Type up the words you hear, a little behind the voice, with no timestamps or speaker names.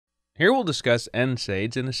Here we'll discuss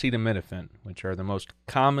Nsaids and acetaminophen, which are the most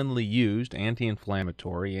commonly used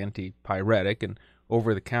anti-inflammatory, anti-pyretic, and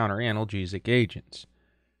over-the-counter analgesic agents.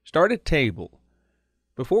 Start at table.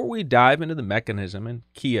 Before we dive into the mechanism and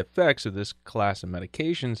key effects of this class of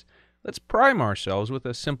medications, let's prime ourselves with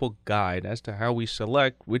a simple guide as to how we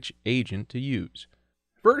select which agent to use.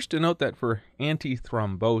 First, to note that for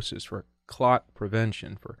antithrombosis, for clot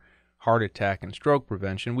prevention, for heart attack and stroke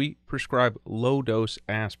prevention, we prescribe low-dose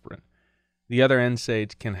aspirin. The other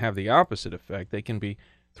NSAIDs can have the opposite effect. They can be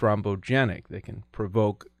thrombogenic. They can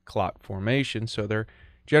provoke clot formation, so they're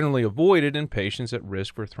generally avoided in patients at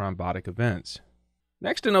risk for thrombotic events.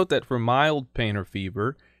 Next, to note that for mild pain or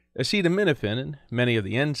fever, acetaminophen and many of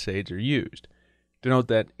the NSAIDs are used. To note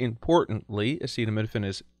that, importantly, acetaminophen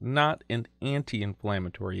is not an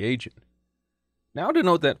anti-inflammatory agent. Now to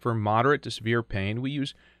note that for moderate to severe pain, we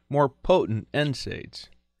use more potent NSAIDs.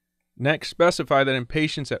 Next, specify that in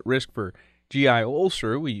patients at risk for GI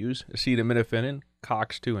ulcer, we use acetaminophen and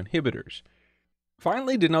COX-2 inhibitors.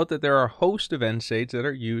 Finally, to note that there are a host of NSAIDs that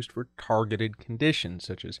are used for targeted conditions,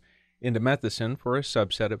 such as indomethacin for a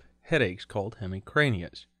subset of headaches called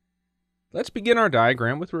hemicranias. Let's begin our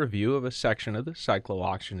diagram with a review of a section of the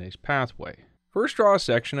cyclooxygenase pathway. First, draw a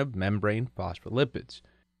section of membrane phospholipids.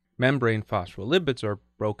 Membrane phospholipids are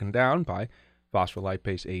broken down by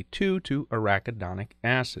phospholipase A2 to arachidonic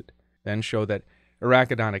acid. Then show that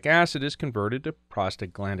arachidonic acid is converted to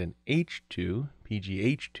prostaglandin H2,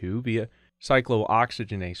 PGH2, via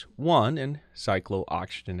cyclooxygenase 1 and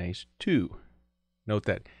cyclooxygenase 2. Note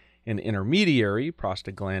that an intermediary,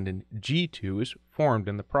 prostaglandin G2, is formed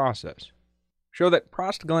in the process. Show that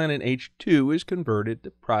prostaglandin H2 is converted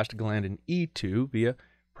to prostaglandin E2 via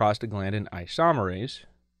prostaglandin isomerase,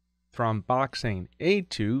 thromboxane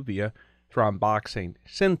A2 via thromboxane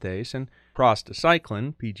synthase, and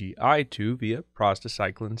prostacyclin, PGI2, via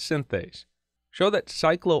prostacyclin synthase. Show that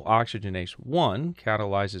cyclooxygenase 1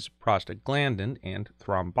 catalyzes prostaglandin and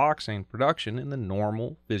thromboxane production in the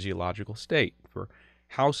normal physiological state for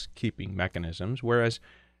housekeeping mechanisms, whereas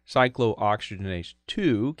cyclooxygenase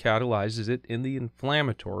 2 catalyzes it in the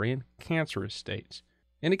inflammatory and cancerous states.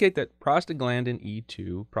 Indicate that prostaglandin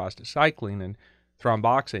E2, prostacyclin, and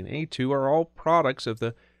thromboxane A2 are all products of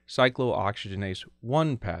the cyclooxygenase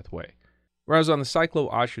 1 pathway, whereas on the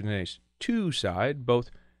cyclooxygenase 2 side, both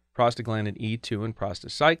prostaglandin E2 and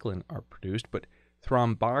prostacyclin are produced, but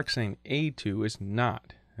thromboxane A2 is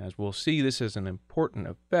not. As we'll see, this has an important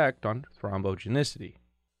effect on thrombogenicity.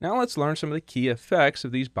 Now let's learn some of the key effects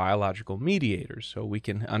of these biological mediators so we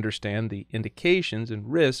can understand the indications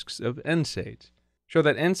and risks of NSAIDs. Show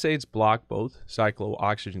that NSAIDs block both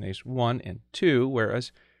cyclooxygenase 1 and 2,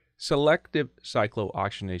 whereas selective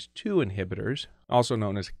cyclooxygenase 2 inhibitors, also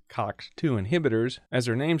known as COX-2 inhibitors, as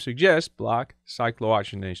their name suggests, block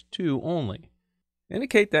cyclooxygenase 2 only.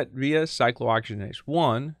 Indicate that via cyclooxygenase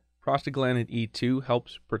 1, prostaglandin E2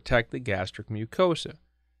 helps protect the gastric mucosa,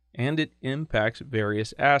 and it impacts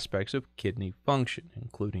various aspects of kidney function,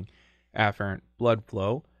 including afferent blood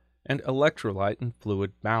flow and electrolyte and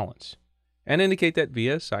fluid balance. And indicate that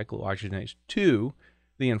via cyclooxygenase 2,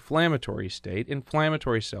 the inflammatory state,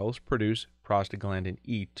 inflammatory cells produce prostaglandin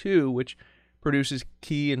E2, which produces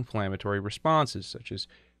key inflammatory responses such as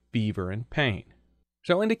fever and pain.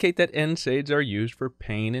 So indicate that NSAIDs are used for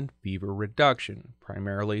pain and fever reduction,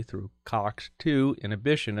 primarily through COX-2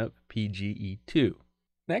 inhibition of PGE2.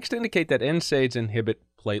 Next, indicate that NSAIDs inhibit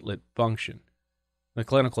platelet function. The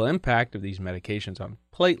clinical impact of these medications on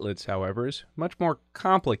platelets, however, is much more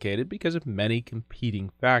complicated because of many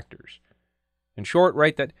competing factors. In short,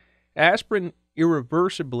 write that aspirin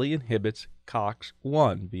irreversibly inhibits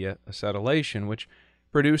COX-1 via acetylation, which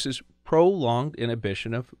produces prolonged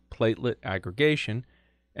inhibition of platelet aggregation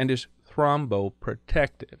and is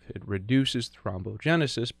thromboprotective. It reduces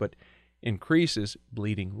thrombogenesis but increases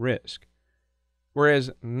bleeding risk. Whereas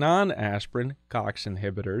non-aspirin COX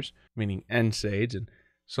inhibitors, meaning NSAIDs and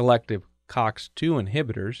selective COX-2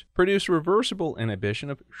 inhibitors, produce reversible inhibition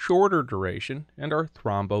of shorter duration and are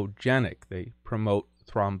thrombogenic. They promote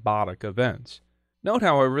thrombotic events. Note,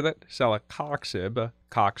 however, that celecoxib, a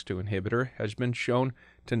COX-2 inhibitor, has been shown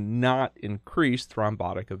to not increase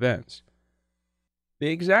thrombotic events. The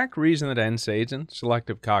exact reason that NSAIDs and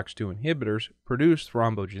selective COX-2 inhibitors produce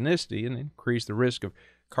thrombogenicity and increase the risk of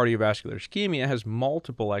cardiovascular ischemia has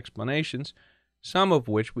multiple explanations, some of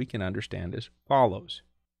which we can understand as follows.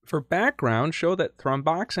 For background, show that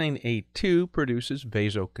thromboxane A2 produces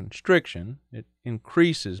vasoconstriction, it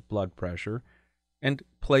increases blood pressure, and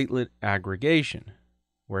platelet aggregation,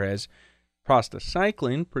 whereas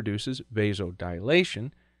prostacyclin produces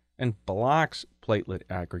vasodilation and blocks platelet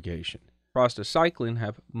aggregation. prostacyclin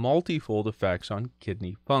have multifold effects on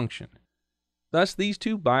kidney function. Thus, these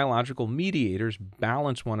two biological mediators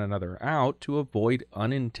balance one another out to avoid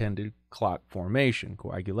unintended clot formation,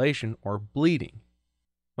 coagulation, or bleeding.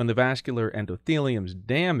 When the vascular endothelium is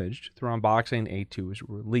damaged, thromboxane A2 is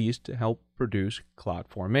released to help produce clot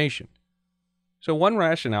formation. So one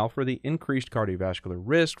rationale for the increased cardiovascular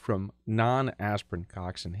risk from non-aspirin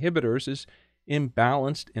COX inhibitors is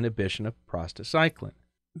imbalanced inhibition of prostacyclin,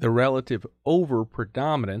 the relative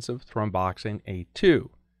overpredominance of thromboxane A2.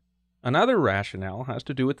 Another rationale has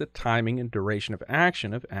to do with the timing and duration of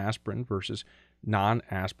action of aspirin versus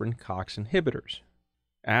non-aspirin COX inhibitors.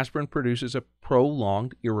 Aspirin produces a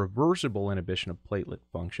prolonged, irreversible inhibition of platelet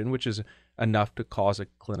function, which is enough to cause a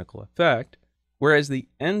clinical effect, whereas the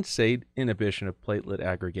Nsaid inhibition of platelet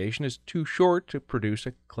aggregation is too short to produce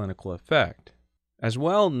a clinical effect. As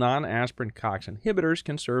well, non-aspirin COX inhibitors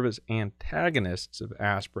can serve as antagonists of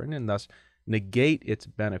aspirin and thus negate its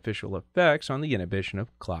beneficial effects on the inhibition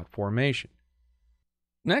of clot formation.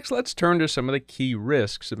 Next, let's turn to some of the key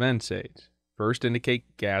risks of Nsaids. First,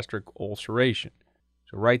 indicate gastric ulceration.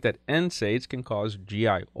 So write that Nsaids can cause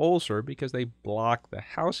GI ulcer because they block the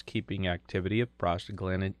housekeeping activity of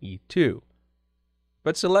prostaglandin E2.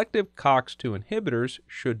 But selective COX-2 inhibitors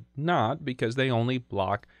should not, because they only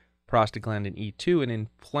block prostaglandin E2 in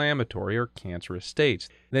inflammatory or cancerous states.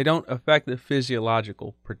 They don't affect the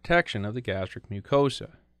physiological protection of the gastric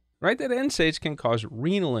mucosa. Write that Nsaids can cause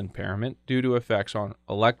renal impairment due to effects on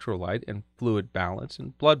electrolyte and fluid balance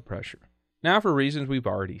and blood pressure. Now, for reasons we've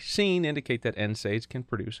already seen, indicate that Nsaids can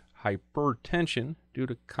produce hypertension due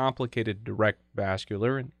to complicated direct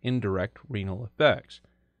vascular and indirect renal effects.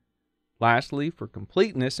 Lastly, for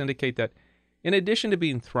completeness, indicate that in addition to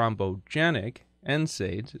being thrombogenic,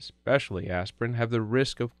 Nsaids, especially aspirin, have the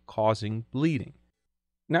risk of causing bleeding.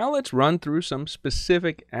 Now let's run through some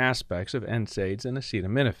specific aspects of Nsaids and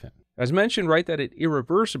acetaminophen. As mentioned, write that it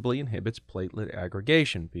irreversibly inhibits platelet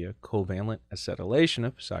aggregation via covalent acetylation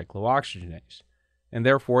of cyclooxygenase, and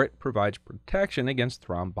therefore it provides protection against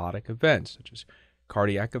thrombotic events, such as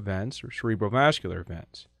cardiac events or cerebrovascular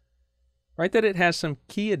events. Write that it has some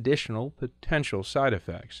key additional potential side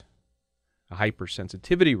effects. A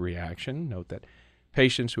hypersensitivity reaction, note that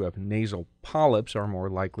patients who have nasal polyps are more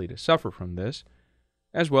likely to suffer from this.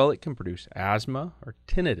 As well, it can produce asthma or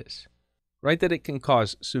tinnitus. Write that it can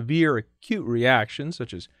cause severe acute reactions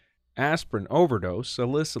such as aspirin overdose,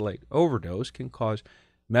 salicylate overdose can cause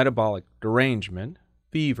metabolic derangement,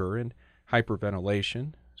 fever, and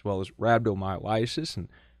hyperventilation, as well as rhabdomyolysis and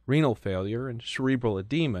renal failure and cerebral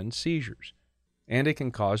edema and seizures. And it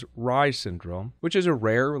can cause Rye syndrome, which is a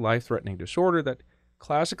rare, life-threatening disorder that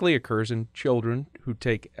classically occurs in children who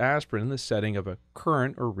take aspirin in the setting of a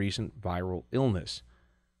current or recent viral illness.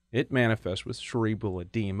 It manifests with cerebral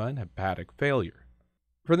edema and hepatic failure.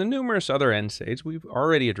 For the numerous other Nsaids, we've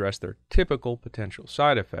already addressed their typical potential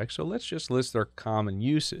side effects, so let's just list their common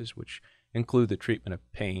uses, which include the treatment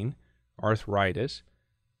of pain, arthritis,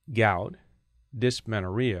 gout,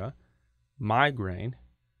 dysmenorrhea, migraine,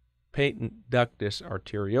 patent ductus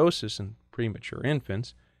arteriosus in premature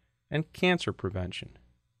infants, and cancer prevention.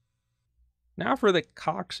 Now for the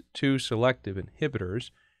COX-2 selective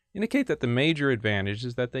inhibitors, indicate that the major advantage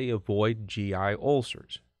is that they avoid GI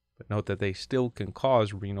ulcers, but note that they still can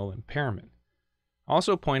cause renal impairment.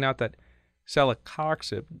 Also point out that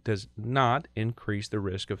celecoxib does not increase the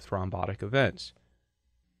risk of thrombotic events.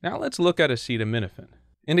 Now let's look at acetaminophen.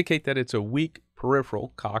 Indicate that it's a weak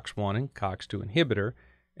peripheral COX-1 and COX-2 inhibitor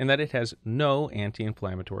and that it has no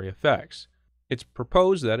anti-inflammatory effects. It's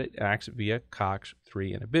proposed that it acts via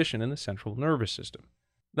COX-3 inhibition in the central nervous system.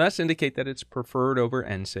 Thus indicate that it's preferred over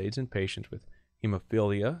Nsaids in patients with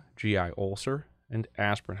hemophilia, GI ulcer, and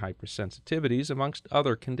aspirin hypersensitivities, amongst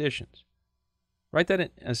other conditions. Write that in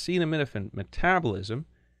acetaminophen metabolism,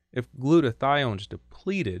 if glutathione is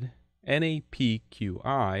depleted,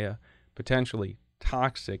 NAPQI, a potentially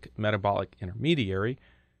toxic metabolic intermediary,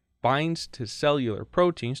 binds to cellular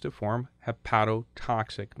proteins to form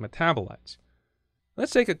hepatotoxic metabolites.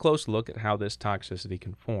 Let's take a close look at how this toxicity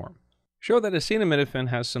can form. Show that acetaminophen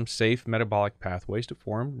has some safe metabolic pathways to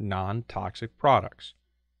form non-toxic products.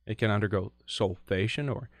 It can undergo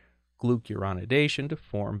sulfation or glucuronidation to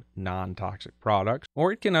form non-toxic products,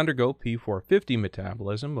 or it can undergo P450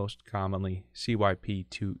 metabolism, most commonly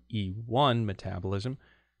CYP2E1 metabolism,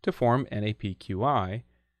 to form NAPQI,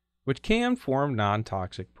 which can form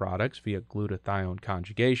non-toxic products via glutathione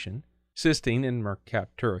conjugation, cysteine and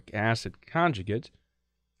mercapturic acid conjugates.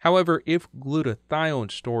 However, if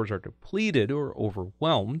glutathione stores are depleted or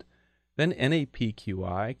overwhelmed, then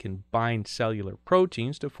NAPQI can bind cellular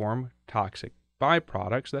proteins to form toxic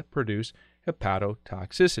byproducts that produce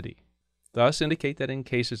hepatotoxicity, thus indicate that in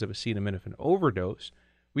cases of acetaminophen overdose,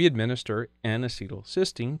 we administer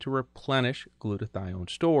N-acetylcysteine to replenish glutathione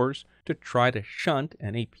stores to try to shunt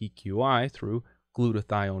NAPQI through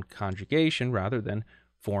glutathione conjugation rather than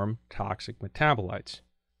form toxic metabolites.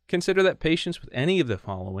 Consider that patients with any of the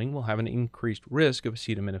following will have an increased risk of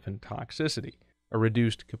acetaminophen toxicity: a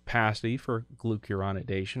reduced capacity for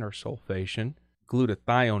glucuronidation or sulfation,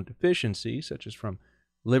 glutathione deficiency such as from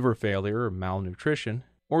liver failure or malnutrition,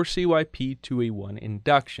 or CYP2A1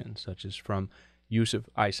 induction such as from use of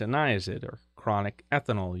isoniazid or chronic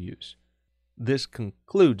ethanol use. This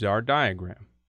concludes our diagram.